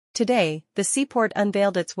Today, the Seaport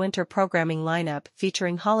unveiled its winter programming lineup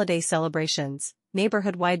featuring holiday celebrations,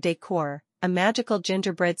 neighborhood-wide decor, a magical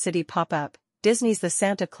gingerbread city pop-up, Disney's The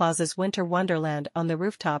Santa Claus's Winter Wonderland on the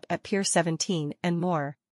rooftop at Pier 17, and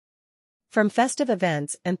more. From festive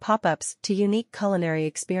events and pop-ups to unique culinary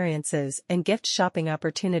experiences and gift shopping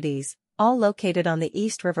opportunities, all located on the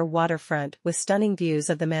East River waterfront with stunning views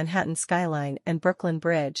of the Manhattan skyline and Brooklyn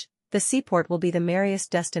Bridge, the Seaport will be the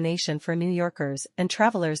merriest destination for New Yorkers and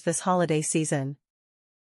travelers this holiday season.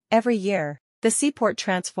 Every year, the Seaport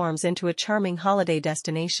transforms into a charming holiday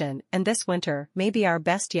destination, and this winter may be our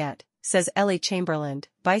best yet, says Ellie Chamberlain,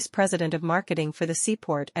 Vice President of Marketing for the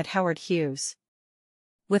Seaport at Howard Hughes.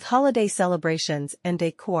 With holiday celebrations and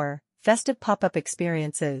decor, festive pop-up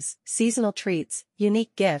experiences, seasonal treats,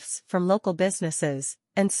 unique gifts from local businesses,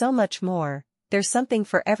 and so much more, there's something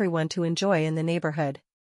for everyone to enjoy in the neighborhood.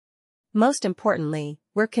 Most importantly,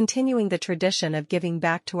 we're continuing the tradition of giving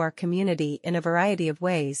back to our community in a variety of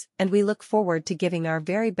ways, and we look forward to giving our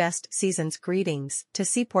very best season's greetings to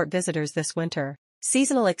Seaport visitors this winter.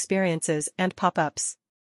 Seasonal experiences and pop-ups.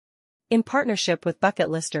 In partnership with Bucket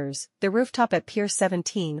Listers, the rooftop at Pier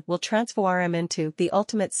 17 will transform into the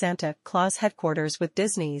ultimate Santa Claus headquarters with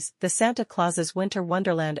Disney's The Santa Claus's Winter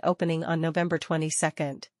Wonderland opening on November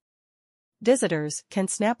 22nd. Visitors can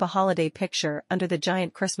snap a holiday picture under the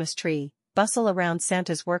giant Christmas tree, bustle around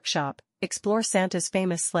Santa's workshop, explore Santa's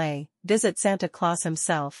famous sleigh, visit Santa Claus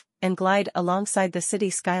himself, and glide alongside the city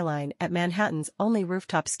skyline at Manhattan's only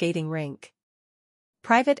rooftop skating rink.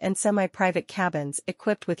 Private and semi-private cabins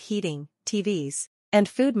equipped with heating, TVs, and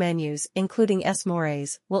food menus including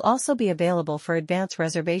s'mores will also be available for advance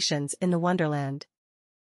reservations in the Wonderland.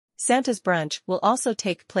 Santa's brunch will also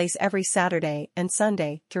take place every Saturday and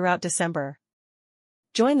Sunday throughout December.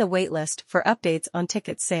 Join the waitlist for updates on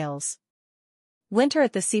ticket sales. Winter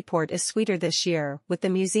at the Seaport is sweeter this year, with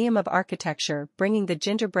the Museum of Architecture bringing the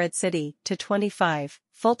Gingerbread City to 25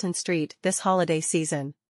 Fulton Street this holiday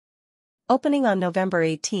season. Opening on November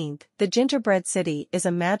 18th, the Gingerbread City is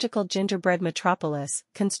a magical gingerbread metropolis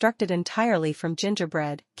constructed entirely from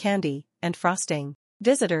gingerbread, candy, and frosting.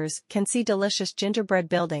 Visitors can see delicious gingerbread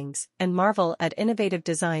buildings and marvel at innovative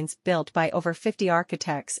designs built by over 50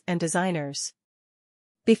 architects and designers.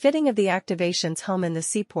 Befitting of the activation's home in the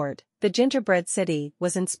Seaport, the Gingerbread City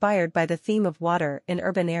was inspired by the theme of water in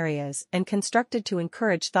urban areas and constructed to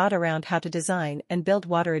encourage thought around how to design and build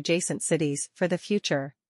water-adjacent cities for the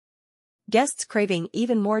future. Guests craving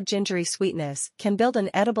even more gingery sweetness can build an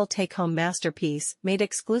edible take-home masterpiece made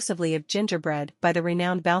exclusively of gingerbread by the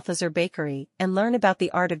renowned Balthazar Bakery and learn about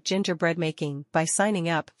the art of gingerbread making by signing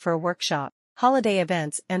up for a workshop. Holiday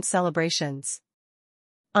events and celebrations.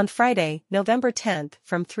 On Friday, November 10th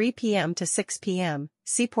from 3 p.m. to 6 p.m.,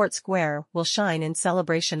 Seaport Square will shine in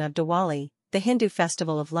celebration of Diwali, the Hindu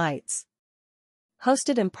festival of lights.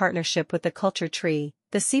 Hosted in partnership with the Culture Tree,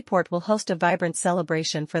 the Seaport will host a vibrant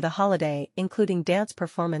celebration for the holiday including dance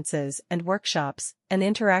performances and workshops, an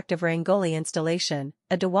interactive Rangoli installation,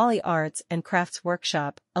 a Diwali arts and crafts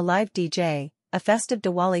workshop, a live DJ, a festive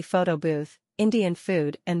Diwali photo booth, Indian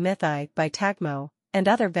food and mithai by Tagmo, and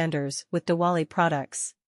other vendors with Diwali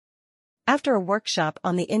products. After a workshop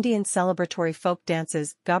on the Indian celebratory folk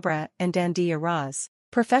dances Gabra and Dandiya Ras,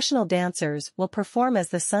 professional dancers will perform as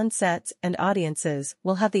the sun sets and audiences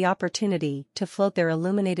will have the opportunity to float their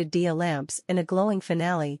illuminated diya lamps in a glowing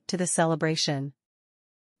finale to the celebration.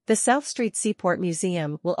 The South Street Seaport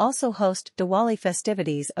Museum will also host Diwali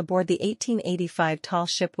festivities aboard the 1885 tall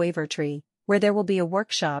ship Waterfront, where there will be a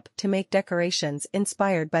workshop to make decorations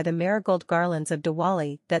inspired by the marigold garlands of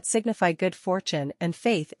Diwali that signify good fortune and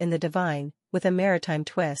faith in the divine, with a maritime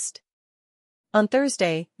twist. On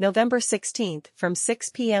Thursday, November 16th from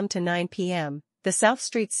 6 p.m. to 9 p.m., the South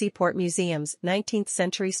Street Seaport Museum's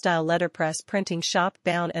 19th-century-style letterpress printing shop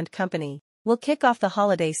Bown & Company will kick off the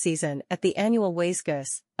holiday season at the annual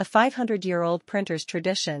Waisgus, a 500-year-old printer's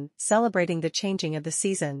tradition celebrating the changing of the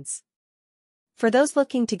seasons. For those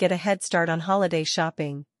looking to get a head start on holiday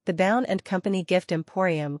shopping, the Bown & Company Gift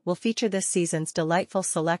Emporium will feature this season's delightful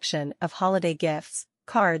selection of holiday gifts,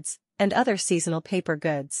 cards, and other seasonal paper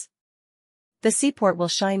goods. The Seaport will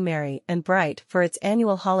shine merry and bright for its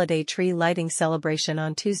annual holiday tree lighting celebration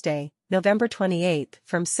on Tuesday, November 28th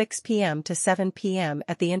from 6 p.m. to 7 p.m.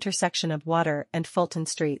 at the intersection of Water and Fulton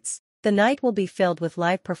Streets. The night will be filled with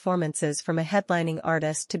live performances from a headlining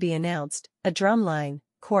artist to be announced, a drumline,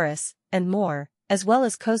 chorus, and more, as well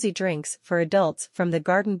as cozy drinks for adults from the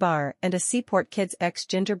Garden Bar and a Seaport Kids X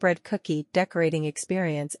gingerbread cookie decorating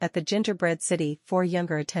experience at the Gingerbread City for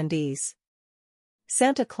younger attendees.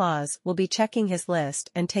 Santa Claus will be checking his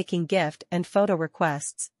list and taking gift and photo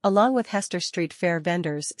requests, along with Hester Street Fair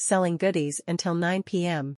vendors selling goodies until 9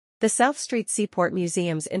 p.m. The South Street Seaport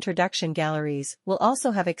Museum's introduction galleries will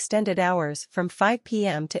also have extended hours from 5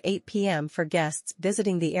 p.m. to 8 p.m. for guests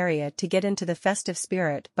visiting the area to get into the festive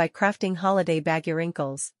spirit by crafting holiday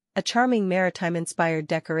bagyrinkles, a charming maritime-inspired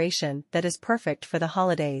decoration that is perfect for the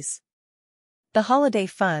holidays. The holiday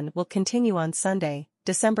fun will continue on Sunday,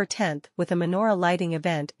 December 10th with a menorah lighting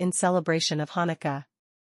event in celebration of Hanukkah.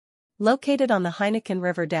 Located on the Heineken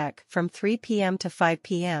River deck from 3 p.m. to 5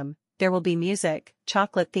 p.m., there will be music,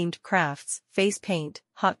 chocolate-themed crafts, face paint,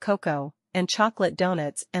 hot cocoa, and chocolate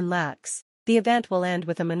donuts and latkes. The event will end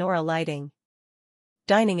with a menorah lighting.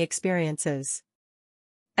 Dining experiences.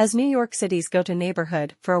 As New York City's go-to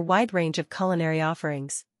neighborhood for a wide range of culinary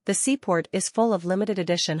offerings, the Seaport is full of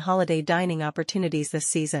limited-edition holiday dining opportunities this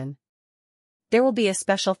season. There will be a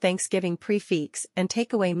special Thanksgiving prix-fixe and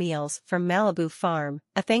takeaway meals from Malibu Farm,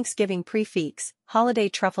 a Thanksgiving prix-fixe, holiday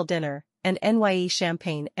truffle dinner, and NYE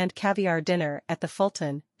champagne and caviar dinner at the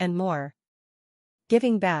Fulton, and more.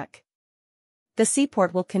 Giving back. The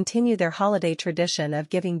Seaport will continue their holiday tradition of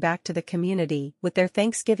giving back to the community with their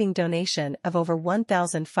Thanksgiving donation of over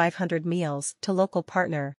 1,500 meals to local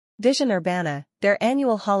partner, Vision Urbana, their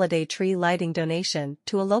annual holiday tree lighting donation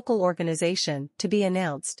to a local organization to be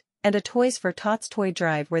announced, and a Toys for Tots toy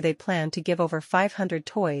drive where they plan to give over 500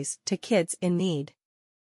 toys to kids in need.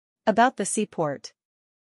 About the Seaport.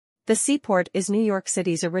 The Seaport is New York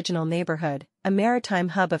City's original neighborhood, a maritime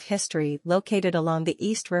hub of history located along the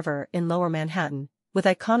East River in Lower Manhattan, with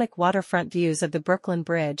iconic waterfront views of the Brooklyn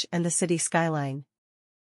Bridge and the city skyline.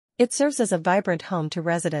 It serves as a vibrant home to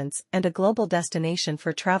residents and a global destination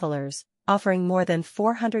for travelers, offering more than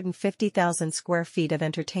 450,000 square feet of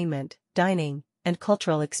entertainment, dining, and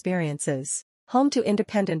cultural experiences. Home to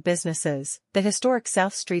independent businesses, the historic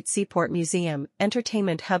South Street Seaport Museum,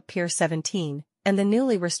 Entertainment Hub Pier 17, and the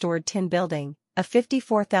newly restored Tin Building, a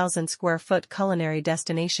 54,000 square foot culinary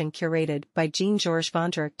destination curated by Jean-Georges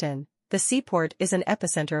Vondrichten, the Seaport is an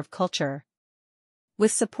epicenter of culture.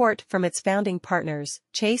 With support from its founding partners,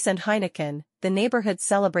 Chase and Heineken, the neighborhood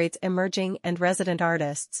celebrates emerging and resident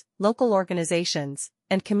artists, local organizations,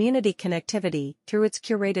 and community connectivity through its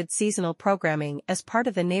curated seasonal programming as part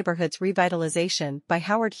of the neighborhood's revitalization by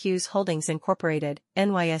Howard Hughes Holdings Incorporated,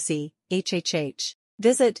 NYSE, HHH.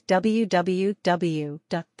 Visit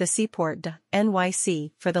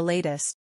www.theseaport.nyc for the latest.